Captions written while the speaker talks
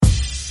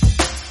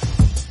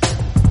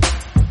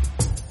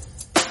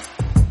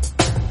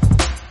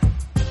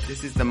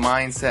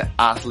Mindset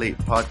Athlete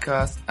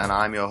Podcast, and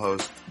I'm your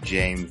host,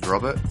 James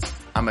Roberts.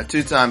 I'm a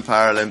two-time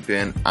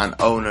Paralympian and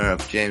owner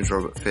of James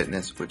Robert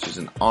Fitness, which is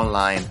an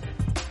online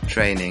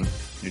training,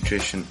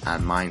 nutrition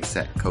and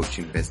mindset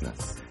coaching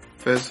business.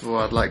 First of all,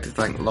 I'd like to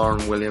thank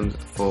Lauren Williams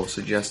for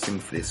suggesting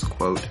this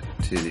quote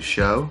to the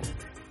show.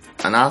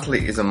 An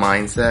athlete is a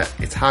mindset.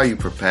 It's how you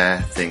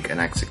prepare, think and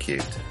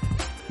execute.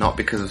 Not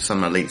because of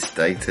some elite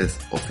status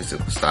or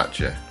physical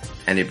stature.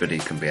 Anybody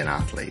can be an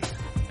athlete.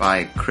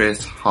 By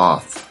Chris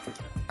Harth.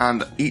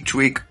 And each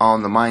week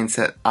on the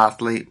Mindset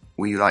Athlete,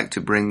 we like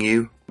to bring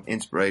you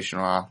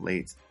inspirational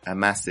athletes, a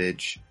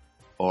message,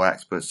 or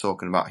experts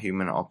talking about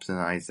human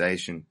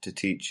optimization to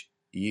teach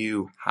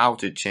you how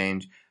to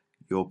change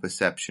your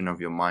perception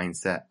of your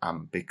mindset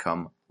and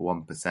become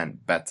 1%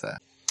 better.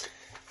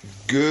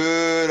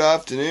 Good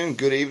afternoon,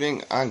 good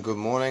evening, and good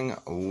morning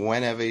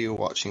whenever you're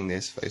watching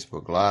this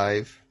Facebook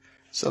Live.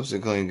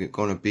 Subsequently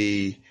going to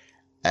be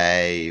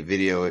a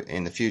video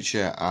in the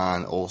future,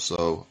 and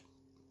also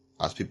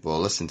as people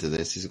listen to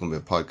this is going to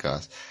be a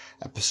podcast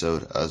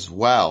episode as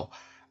well.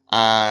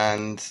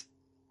 And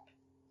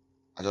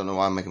I don't know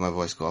why I'm making my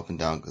voice go up and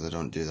down, because I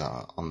don't do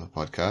that on the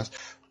podcast,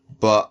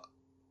 but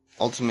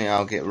ultimately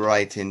I'll get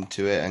right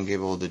into it and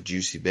give all the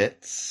juicy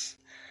bits.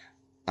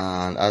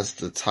 And as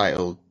the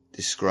title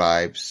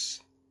describes,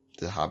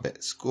 the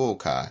habit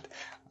scorecard,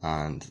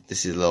 and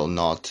this is a little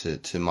nod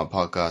to my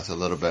podcast a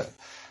little bit,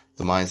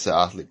 the Mindset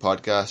Athlete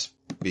Podcast,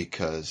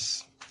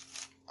 because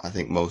I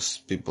think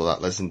most people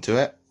that listen to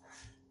it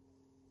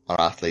are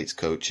athletes,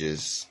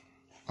 coaches,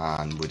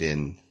 and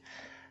within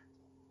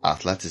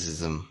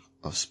athleticism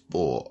of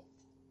sport.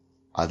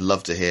 I'd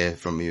love to hear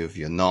from you if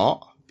you're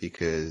not,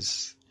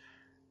 because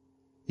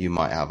you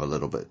might have a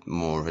little bit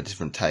more of a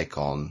different take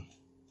on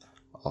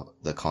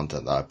the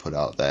content that I put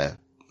out there,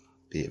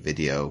 be it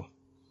video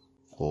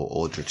or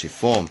auditory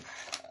form.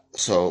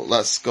 So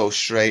let's go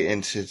straight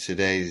into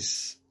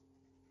today's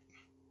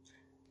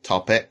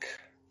topic.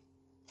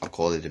 I'll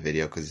call it a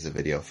video because it's a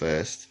video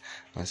first,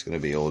 and it's going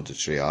to be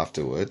auditory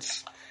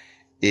afterwards,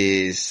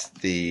 is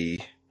the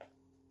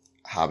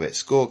habit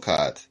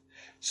scorecard.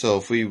 So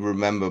if we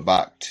remember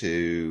back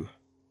to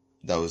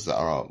those that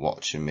are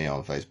watching me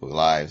on Facebook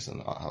Lives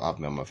and have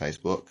me on my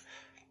Facebook,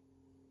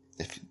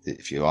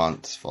 if you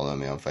aren't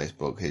following me on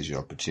Facebook, here's your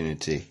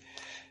opportunity.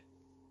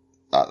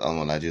 And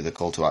when I do the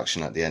call to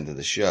action at the end of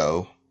the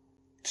show,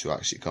 to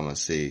actually come and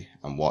see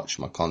and watch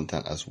my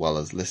content as well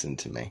as listen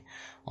to me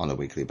on a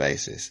weekly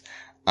basis.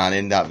 And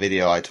in that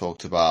video, I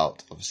talked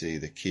about, obviously,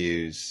 the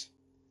cues,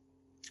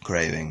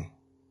 craving,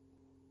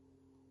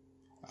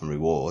 and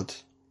reward.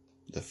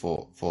 The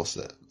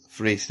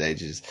three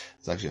stages.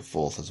 There's actually a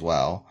fourth as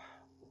well,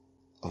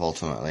 of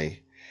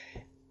ultimately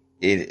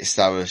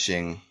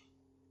establishing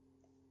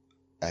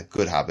a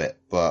good habit.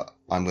 But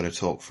I'm going to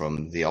talk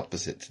from the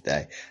opposite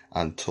today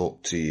and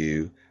talk to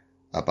you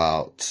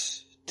about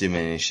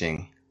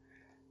diminishing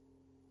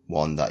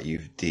one that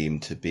you've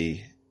deemed to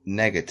be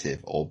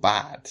negative or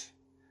bad.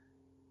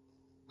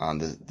 And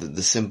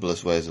the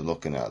simplest ways of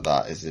looking at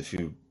that is if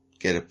you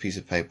get a piece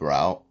of paper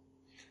out,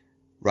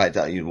 write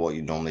down what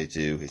you normally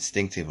do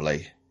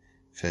instinctively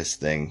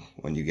first thing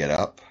when you get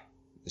up.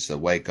 Just to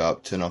wake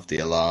up, turn off the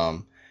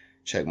alarm,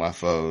 check my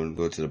phone,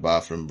 go to the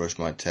bathroom, brush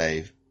my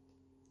teeth,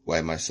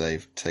 wear my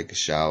safe, take a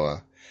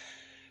shower,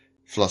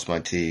 floss my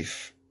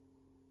teeth,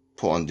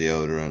 put on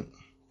deodorant,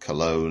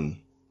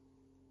 cologne,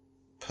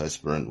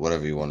 perspirant,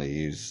 whatever you want to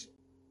use,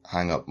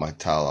 hang up my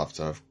towel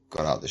after I've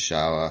got out the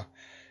shower,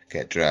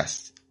 get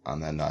dressed,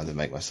 and then either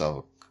make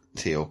myself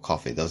tea or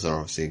coffee. Those are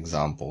obviously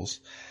examples.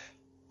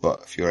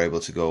 But if you're able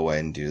to go away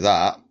and do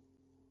that,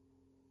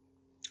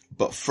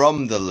 but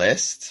from the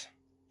list,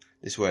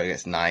 this is where it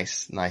gets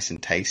nice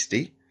and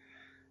tasty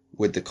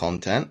with the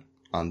content.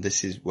 And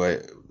this is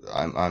where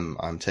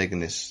I'm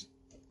taking this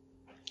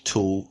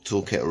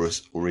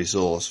toolkit or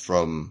resource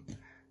from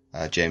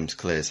James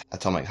Clear's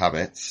Atomic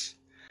Habits.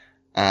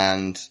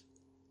 And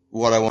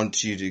what I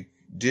want you to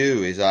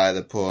do is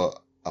either put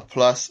a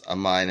plus, a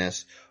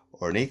minus,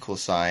 or an equal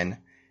sign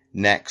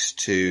next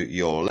to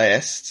your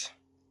list.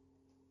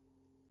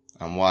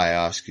 And why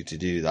I ask you to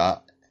do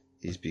that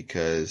is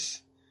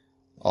because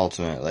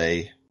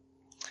ultimately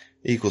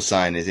equal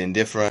sign is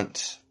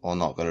indifferent or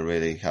not going to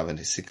really have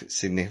any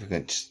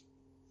significant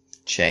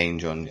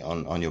change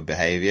on your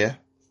behavior.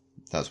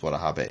 That's what a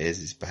habit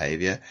is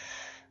behavior.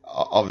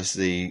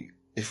 Obviously,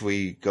 if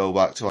we go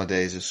back to our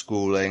days of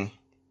schooling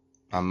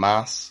and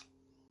maths,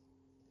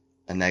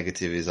 a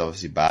negative is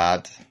obviously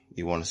bad.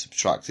 You want to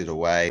subtract it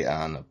away,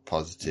 and a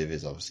positive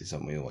is obviously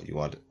something you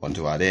want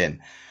to add in.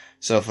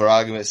 So for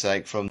argument's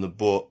sake, from the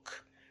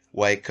book,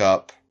 wake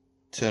up,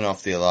 turn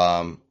off the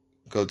alarm,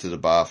 go to the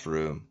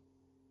bathroom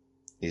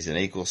is an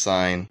equal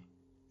sign.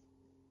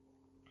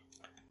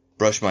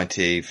 Brush my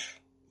teeth,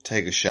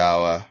 take a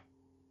shower,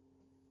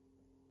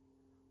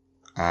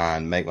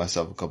 and make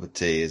myself a cup of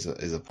tea is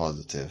a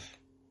positive.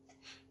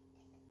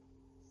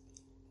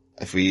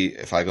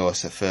 If I go a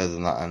step further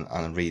than that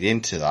and read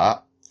into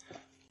that,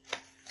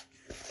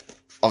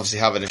 obviously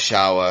having a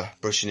shower,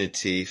 brushing your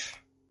teeth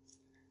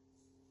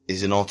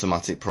is an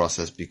automatic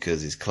process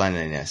because it's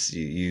cleanliness.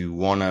 You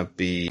want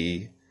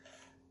to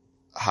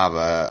have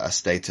a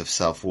state of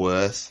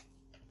self-worth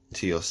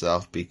to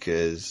yourself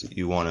because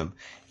you want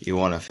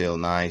to feel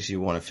nice,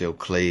 you want to feel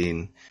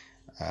clean,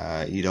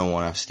 you don't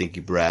want to have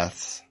stinky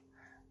breath,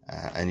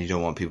 and you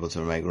don't want people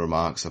to make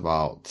remarks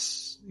about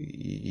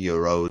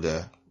your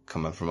odor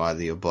coming from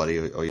either your body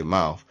or your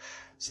mouth.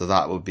 So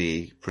that would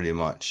be pretty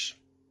much,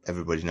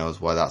 everybody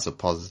knows why that's a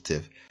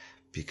positive,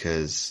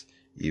 because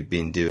you've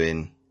been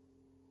doing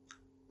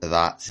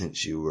that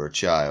since you were a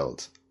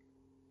child.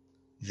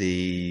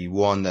 The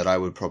one that I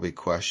would probably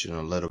question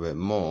a little bit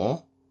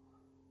more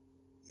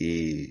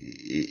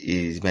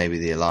is maybe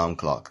the alarm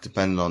clock,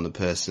 depending on the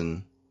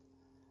person's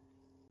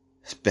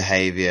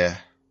behavior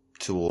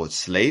towards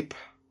sleep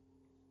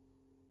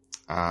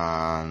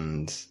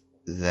and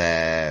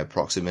their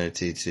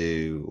proximity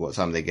to what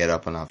time they get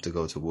up and have to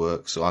go to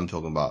work. So I'm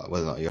talking about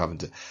whether or not you're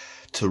having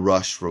to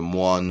rush from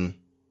one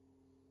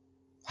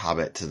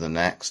habit to the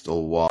next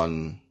or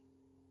one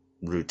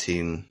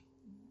routine.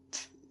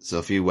 So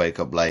if you wake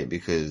up late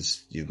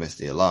because you've missed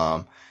the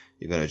alarm,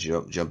 you're going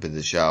to jump in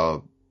the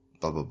shower,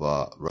 blah, blah,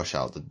 blah, rush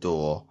out the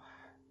door.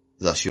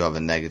 Thus you have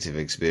a negative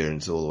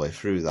experience all the way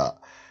through that.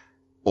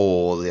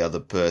 Or the other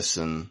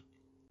person,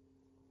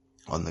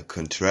 on the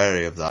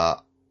contrary of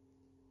that,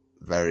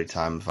 very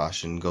time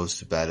fashion, goes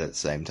to bed at the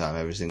same time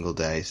every single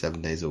day,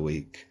 7 days a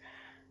week,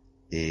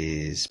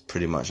 is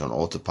pretty much on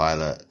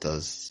autopilot,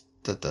 does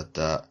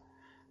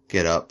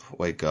get up,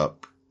 wake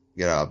up,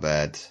 get out of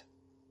bed,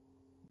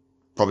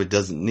 probably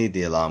doesn't need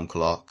the alarm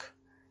clock,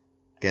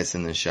 gets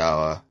in the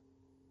shower,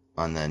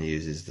 and then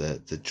uses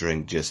the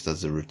drink just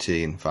as a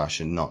routine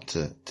fashion, not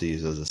to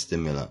use as a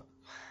stimulant.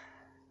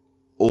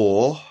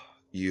 Or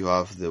you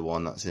have the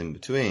one that's in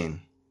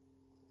between.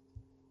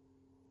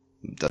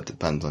 That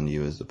depends on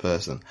you as the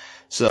person.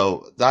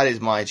 So that is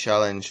my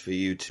challenge for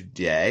you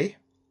today,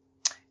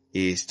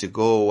 is to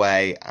go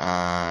away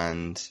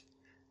and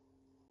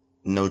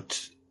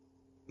note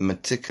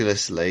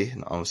meticulously,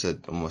 I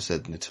almost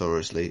said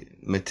notoriously,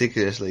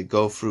 meticulously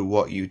go through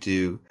what you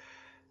do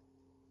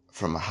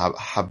from a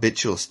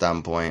habitual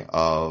standpoint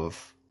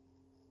of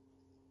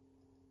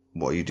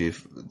what you do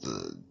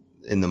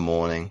in the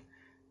morning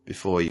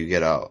before you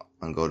get out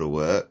and go to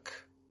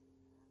work,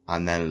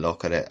 and then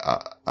look at it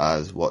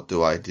as what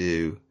do I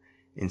do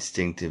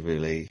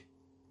instinctively,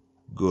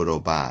 good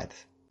or bad.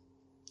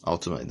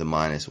 Ultimately, the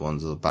minus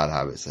ones are the bad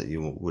habits that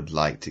you would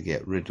like to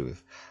get rid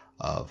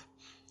of.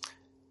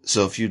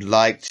 So if you'd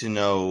like to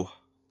know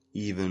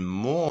even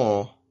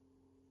more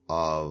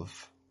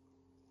of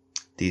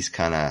these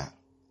kind of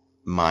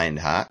mind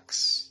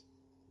hacks,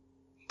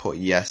 put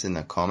yes in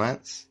the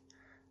comments,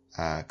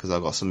 because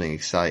I've got something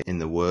exciting in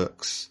the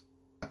works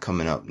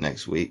coming up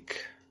next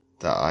week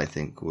that I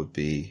think would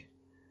be,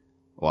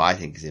 well, I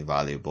think is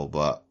invaluable,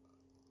 but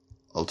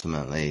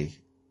ultimately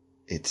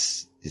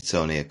it's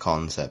only a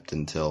concept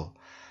until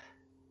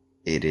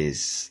it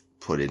is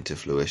put into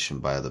fruition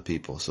by other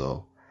people.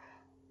 So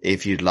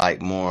if you'd like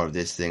more of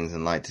these things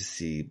and like to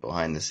see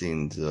behind the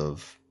scenes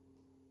of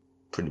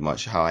pretty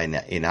much how I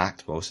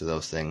enact most of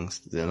those things,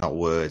 they're not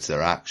words,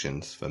 they're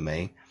actions for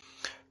me,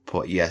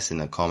 put yes in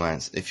the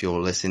comments. If you're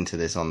listening to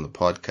this on the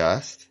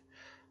podcast,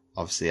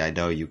 obviously I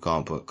know you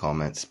can't put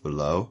comments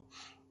below.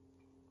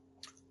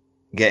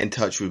 Get in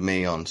touch with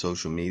me on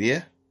social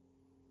media,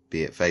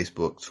 be it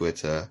Facebook,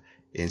 Twitter,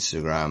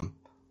 Instagram,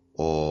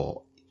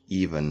 or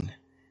even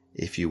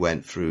if you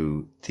went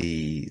through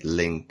the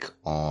link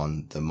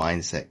on the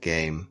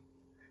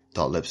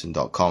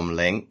mindsetgame.libsyn.com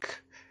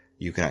link,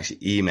 you can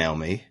actually email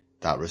me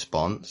that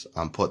response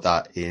and put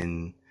that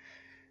in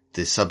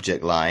the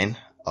subject line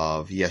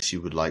of yes,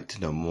 you would like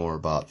to know more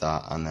about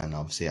that, and then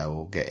obviously I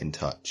will get in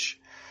touch.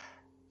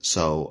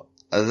 So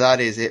that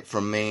is it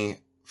from me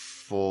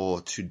for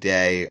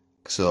today.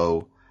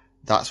 So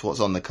that's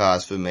what's on the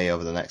cards for me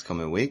over the next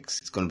coming weeks.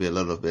 It's going to be a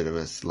little bit of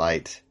a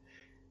slight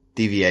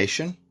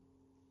deviation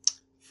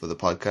for the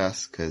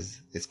podcast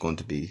because it's going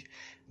to be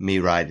me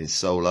riding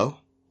solo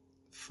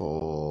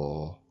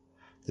for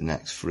the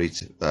next 3,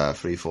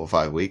 4,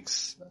 5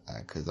 weeks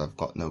because I've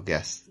got no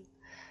guests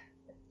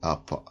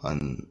up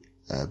and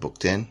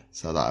booked in,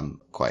 so that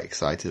I'm quite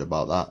excited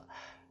about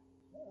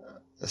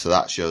that. So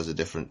that shows a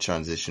different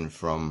transition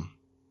from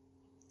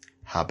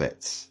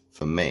habits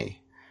for me.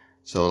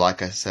 So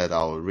like I said,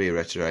 I'll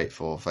reiterate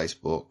for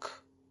Facebook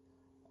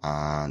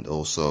and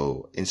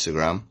also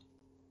Instagram.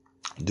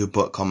 Do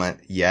put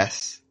comment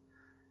yes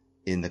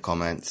in the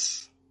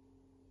comments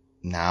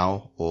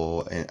now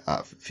or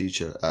at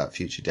future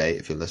date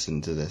if you're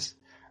listening to this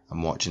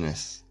and watching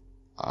this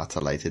at a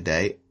later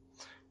date,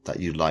 that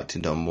you'd like to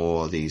know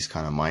more of these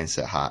kind of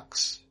mindset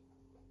hacks.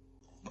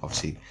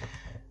 Obviously,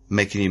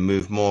 making you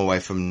move more away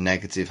from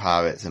negative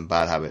habits and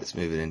bad habits,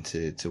 moving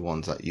into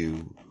ones that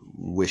you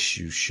wish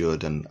you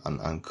should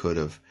and could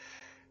have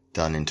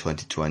done in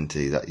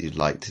 2020 that you'd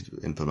like to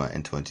implement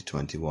in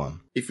 2021.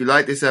 If you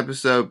like this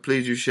episode,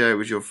 please do share it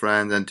with your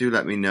friends and do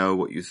let me know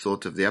what you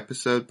thought of the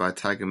episode by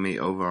tagging me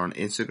over on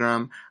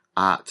Instagram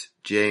at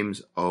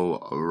James O.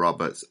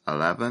 Roberts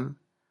 11.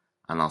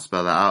 And I'll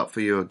spell that out for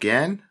you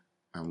again.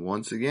 And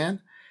once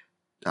again,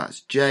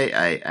 that's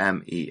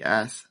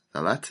JAMES,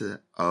 the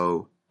letter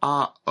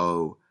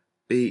OROBERTS,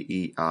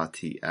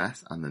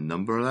 and the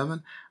number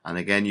 11. And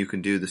again, you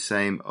can do the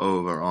same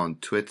over on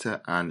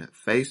Twitter and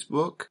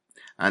Facebook.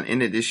 And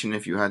in addition,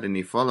 if you had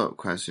any follow-up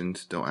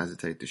questions, don't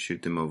hesitate to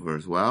shoot them over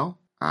as well.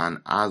 And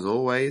as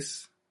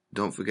always,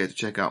 don't forget to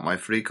check out my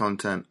free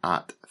content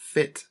at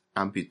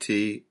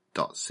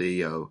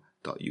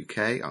fitamputee.co.uk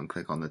and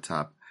click on the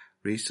tab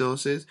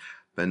Resources.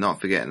 But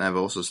not forgetting, I've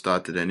also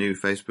started a new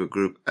Facebook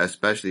group,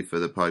 especially for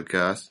the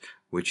podcast,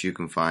 which you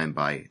can find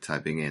by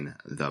typing in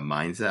The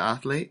Mindset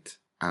Athlete.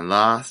 And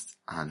last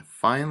and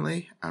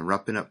finally, and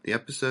wrapping up the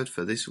episode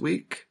for this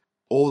week,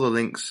 all the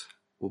links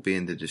will be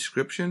in the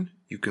description.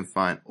 You can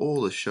find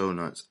all the show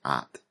notes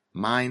at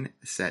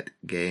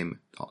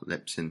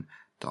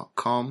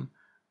mindsetgame.libsyn.com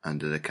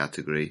under the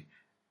category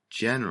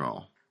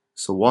General.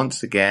 So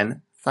once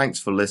again, thanks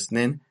for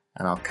listening,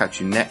 and I'll catch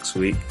you next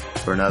week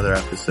for another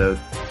episode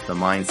of the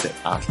Mindset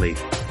Athlete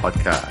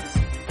podcast.